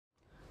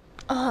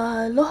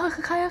Aloha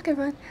kakayak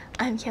everyone,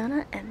 I'm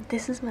Kiana and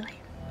this is my life.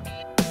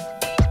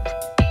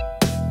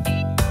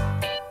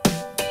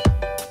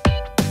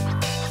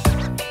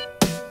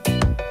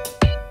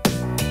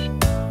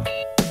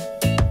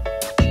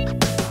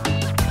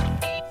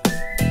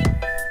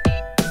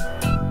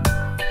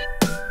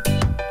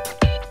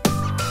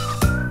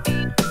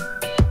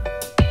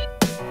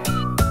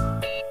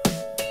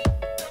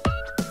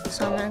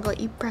 So I'm gonna go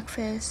eat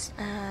breakfast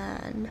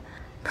and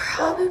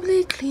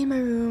probably clean my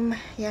room.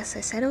 Yes,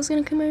 I said I was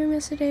gonna clean my room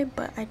yesterday,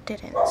 but I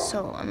didn't.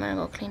 So I'm gonna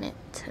go clean it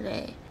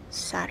today,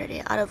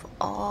 Saturday. Out of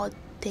all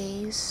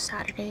days,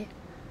 Saturday,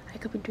 I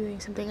could be doing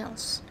something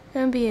else. It's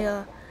gonna be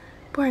a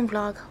boring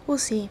vlog. We'll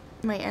see.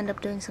 Might end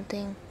up doing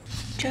something.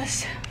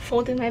 Just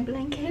folding my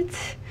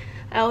blankets.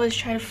 I always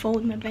try to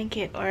fold my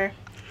blanket or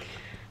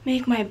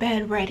make my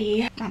bed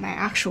ready. Not my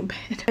actual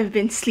bed. I've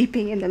been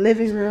sleeping in the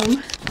living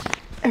room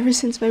ever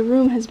since my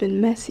room has been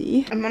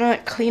messy. I'm gonna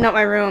clean up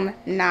my room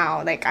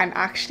now. Like, I'm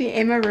actually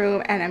in my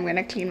room and I'm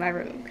gonna clean my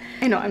room.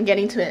 I know, I'm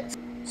getting to it.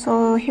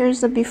 So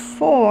here's the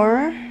before.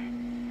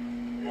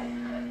 I'm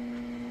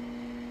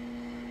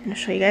gonna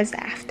show you guys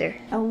the after.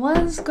 I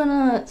was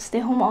gonna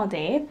stay home all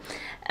day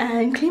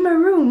and clean my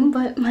room,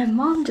 but my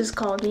mom just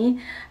called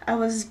me. I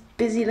was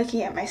busy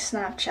looking at my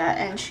Snapchat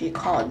and she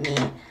called me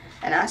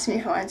and asked me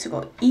if I wanted to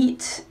go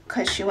eat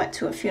because she went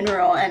to a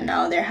funeral and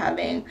now they're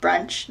having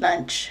brunch,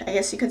 lunch, I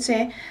guess you could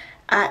say,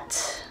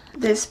 at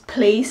this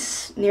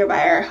place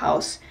nearby our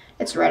house.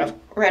 It's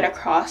right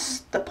across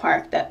the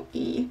park that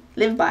we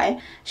live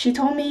by. She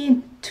told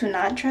me to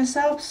not dress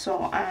up,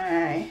 so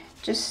I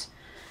just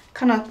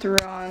kind of threw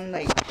on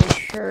like a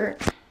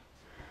shirt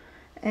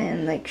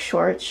and like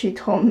shorts. She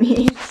told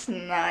me it's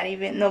not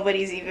even,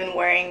 nobody's even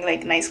wearing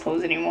like nice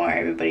clothes anymore.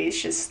 Everybody's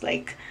just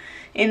like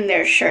in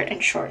their shirt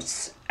and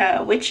shorts,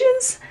 which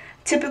is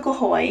typical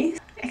Hawaii.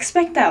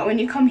 Expect that when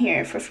you come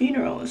here for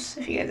funerals,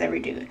 if you guys ever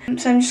do.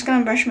 So I'm just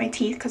gonna brush my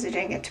teeth because I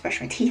didn't get to brush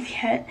my teeth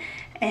yet,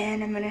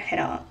 and I'm gonna head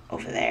out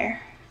over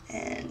there.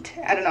 And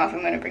I don't know if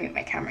I'm gonna bring up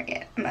my camera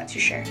yet. I'm not too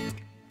sure.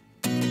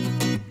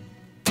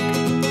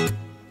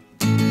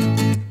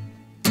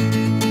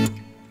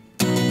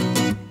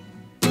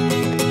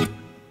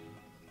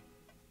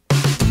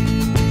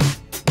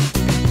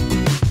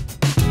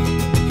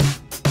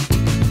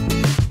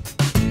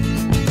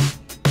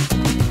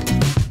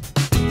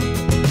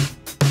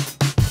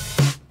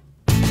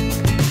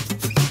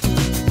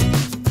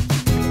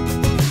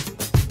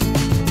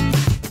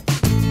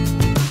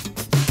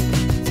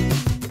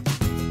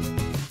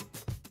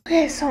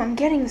 Okay, so I'm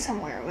getting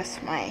somewhere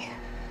with my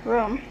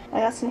room. I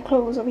got some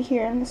clothes over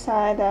here on the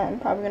side that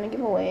I'm probably gonna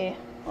give away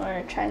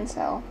or try and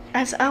sell.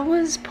 As I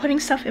was putting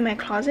stuff in my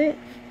closet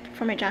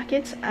for my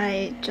jackets,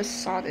 I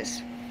just saw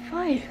this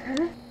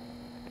fire.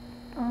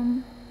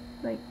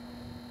 Like,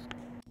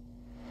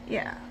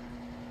 yeah,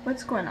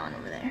 what's going on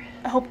over there?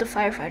 I hope the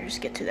firefighters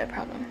get to that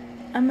problem.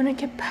 I'm gonna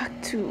get back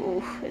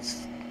to,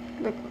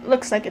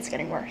 looks like it's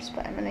getting worse,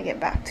 but I'm gonna get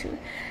back to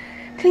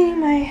cleaning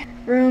my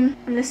room.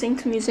 I'm listening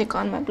to music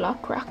on my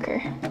block rocker.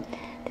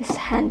 This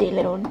handy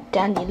little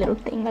dandy little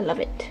thing. I love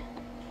it.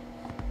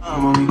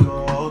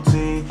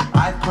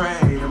 I pray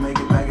to make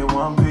it back in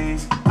one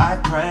piece. I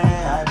pray.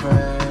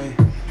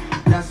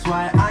 That's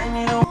why I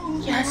need a...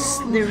 Yes,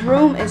 the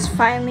room is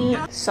finally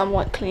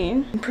somewhat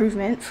clean.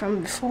 Improvement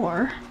from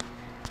before.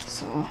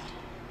 So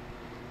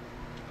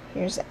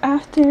here's the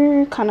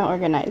after. Kind of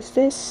organized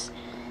this.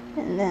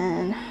 And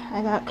then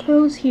I got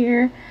clothes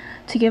here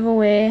to give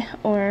away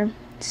or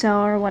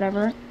sell or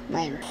whatever.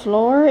 My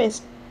floor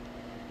is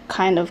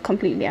kind of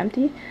completely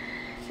empty,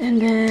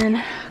 and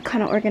then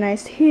kind of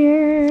organized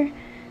here,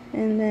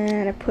 and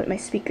then I put my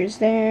speakers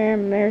there,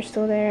 my mirror's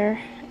still there,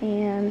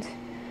 and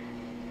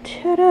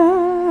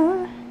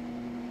ta-da!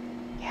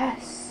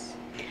 Yes,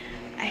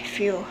 I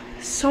feel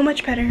so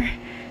much better,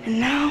 and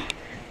now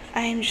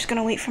I'm just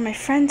gonna wait for my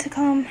friend to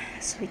come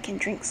so we can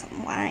drink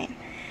some wine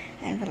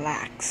and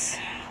relax.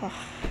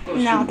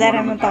 Now that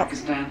I'm about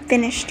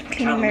finished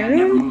cleaning my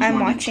room, I'm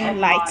watching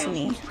Lie to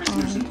Me on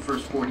this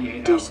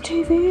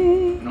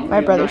TV. My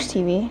brother's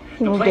TV.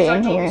 He moved it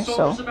in here,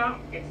 so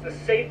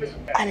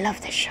I love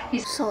this show. I'm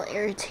so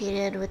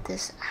irritated with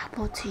this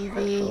Apple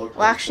TV.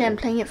 Well, actually, I'm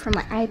playing it from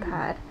my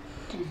iPad,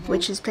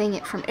 which is playing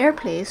it from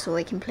AirPlay, so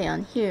I can play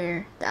on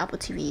here the Apple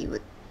TV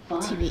with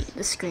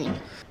the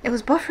screen. It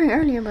was buffering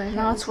earlier, but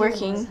now it's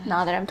working.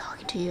 Now that I'm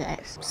talking to you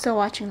guys, still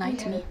watching Lie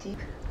to Me.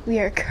 We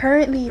are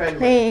currently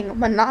playing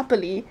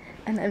Monopoly,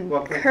 and I'm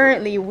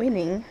currently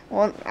winning.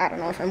 Well, I don't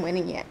know if I'm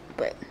winning yet,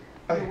 but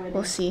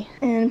we'll see.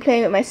 And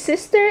playing with my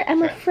sister and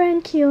my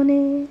friend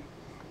Keone.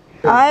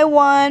 I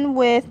won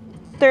with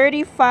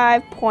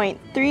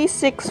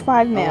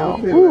 35.365 mil.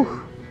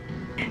 Ooh.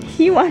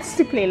 He wants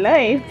to play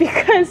live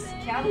because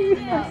he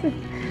wants to,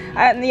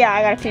 yeah,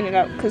 I gotta clean it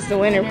up because the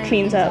winner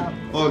cleans up.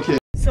 Okay.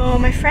 So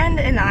my friend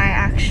and I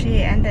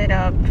actually ended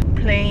up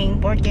playing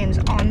board games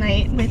all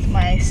night with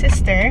my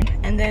sister,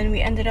 and then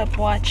we ended up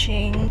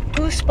watching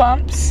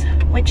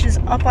Goosebumps, which is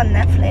up on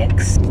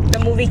Netflix. The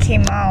movie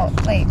came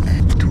out like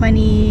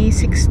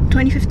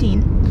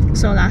 2015,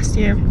 so last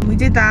year. We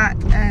did that,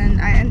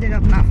 and I ended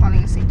up not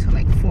falling asleep till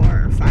like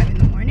 4 or 5 in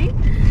the morning,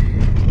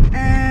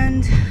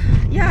 and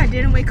yeah, I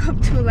didn't wake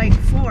up till like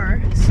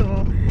 4.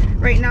 So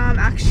right now I'm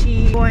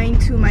actually going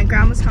to my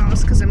grandma's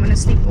house because I'm gonna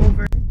sleep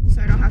over,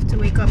 so I don't have to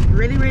wake up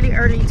really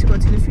early to go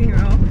to the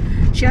funeral.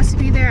 She has to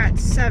be there at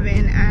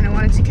 7, and I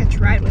wanted to catch a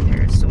ride with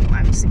her, so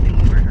I'm sleeping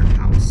over at her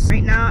house.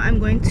 Right now I'm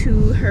going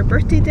to her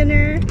birthday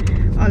dinner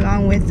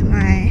along with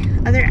my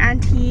other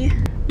auntie.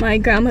 My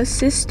grandma's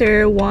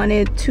sister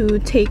wanted to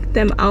take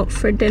them out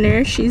for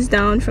dinner. She's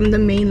down from the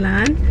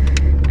mainland,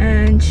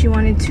 and she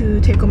wanted to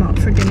take them out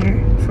for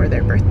dinner for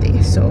their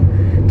birthday. So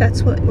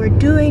that's what we're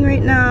doing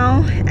right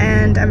now,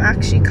 and I'm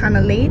actually kind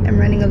of late. I'm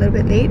running a little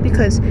bit late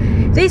because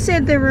they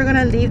said they were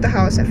gonna leave the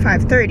house at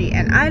 5:30,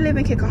 and I live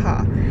in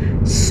Kikaha,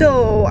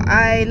 so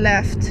I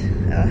left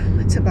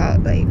it's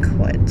about like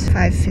what,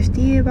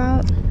 5:50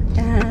 about,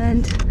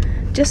 and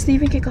just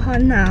leaving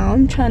Kikaha now.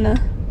 I'm trying to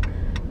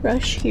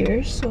rush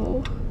here,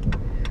 so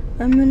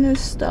I'm gonna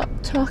stop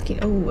talking.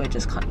 Oh, I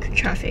just caught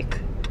traffic.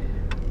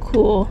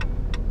 Cool.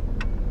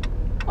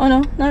 Oh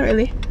no, not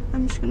really.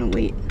 I'm just gonna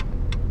wait.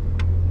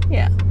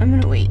 Yeah, I'm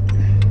gonna wait.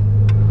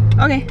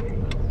 Okay,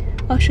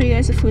 I'll show you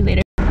guys the food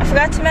later. I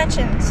forgot to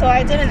mention, so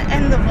I didn't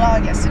end the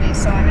vlog yesterday,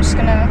 so I'm just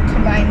gonna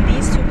combine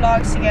these two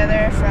vlogs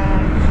together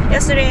from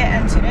yesterday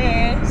and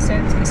today.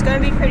 Since it's gonna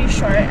be pretty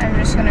short, I'm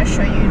just gonna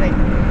show you like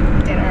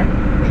dinner,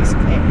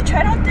 basically. I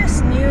tried out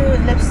this new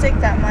lipstick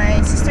that my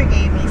sister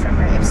gave me from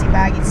her Ipsy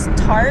bag. It's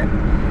Tarte.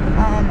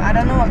 I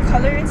don't know what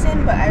color it's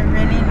in, but I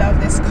really love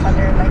this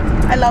color. Like,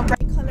 I love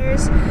bright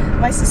colors.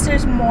 My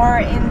sister's more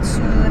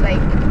into like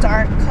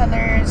dark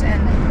colors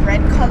and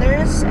red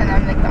colors, and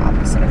I'm like the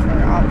opposite of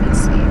her,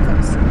 obviously,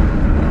 because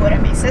we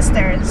wouldn't be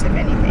sisters if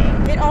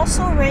anything. It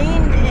also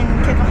rained in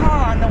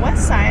Kikaha on the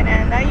west side,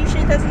 and that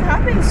usually doesn't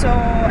happen, so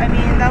I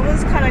mean that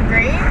was kind of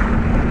great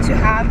to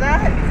have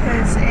that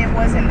because it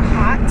wasn't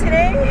hot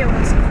today. It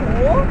was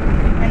cool,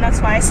 and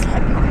that's why I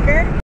slept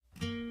longer.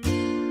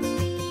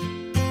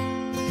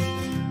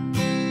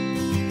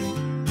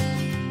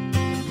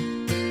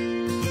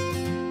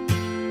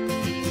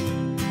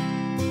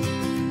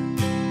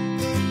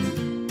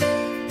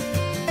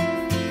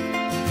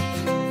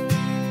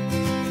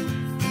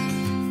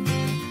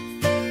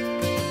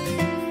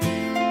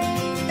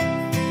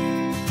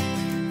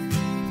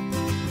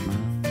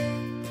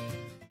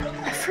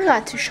 I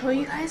forgot to show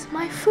you guys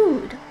my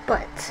food,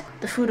 but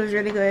the food was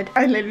really good.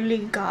 I literally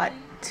got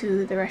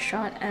to the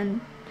restaurant and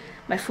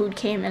my food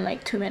came in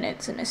like 2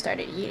 minutes, and I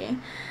started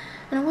eating.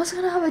 And I was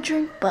gonna have a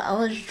drink, but I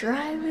was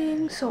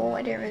driving, so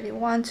I didn't really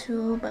want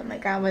to. But my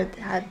grandma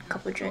had a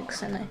couple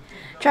drinks, and I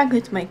drank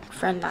with my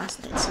friend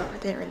last night, so I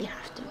didn't really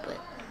have to. But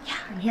yeah,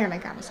 I'm here at my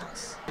grandma's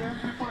house.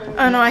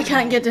 Oh no, I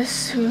can't get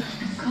this to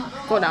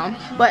go down.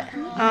 But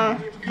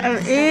I'm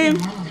eating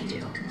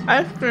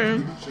ice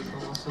cream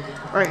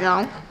right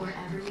now.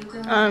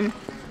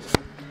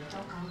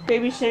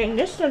 Babysitting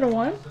this little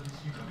one.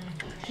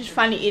 She's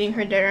finally eating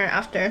her dinner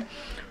after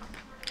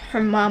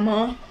her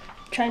mama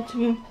tried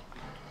to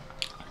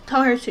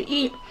tell her to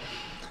eat.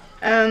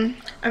 I'm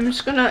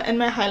just gonna end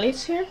my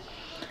highlights here,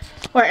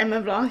 or end my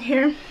vlog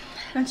here,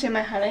 and say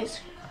my highlights.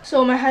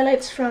 So my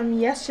highlights from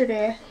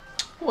yesterday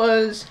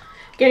was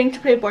getting to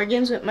play board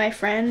games with my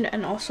friend,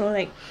 and also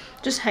like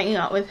just hanging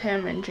out with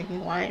him and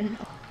drinking wine.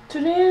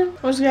 Today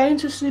was getting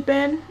to sleep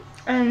in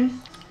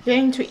and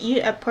getting to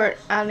eat at Port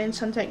Allen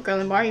Sunset Grill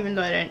and Bar, even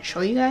though I didn't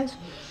show you guys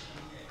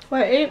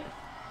what I ate.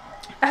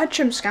 I had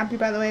shrimp scampi,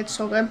 by the way. It's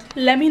so good.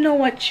 Let me know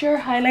what your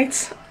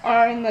highlights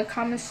are in the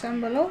comments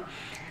down below,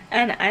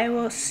 and I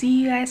will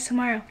see you guys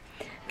tomorrow.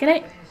 Good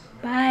night.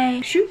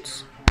 Bye.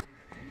 Shoots.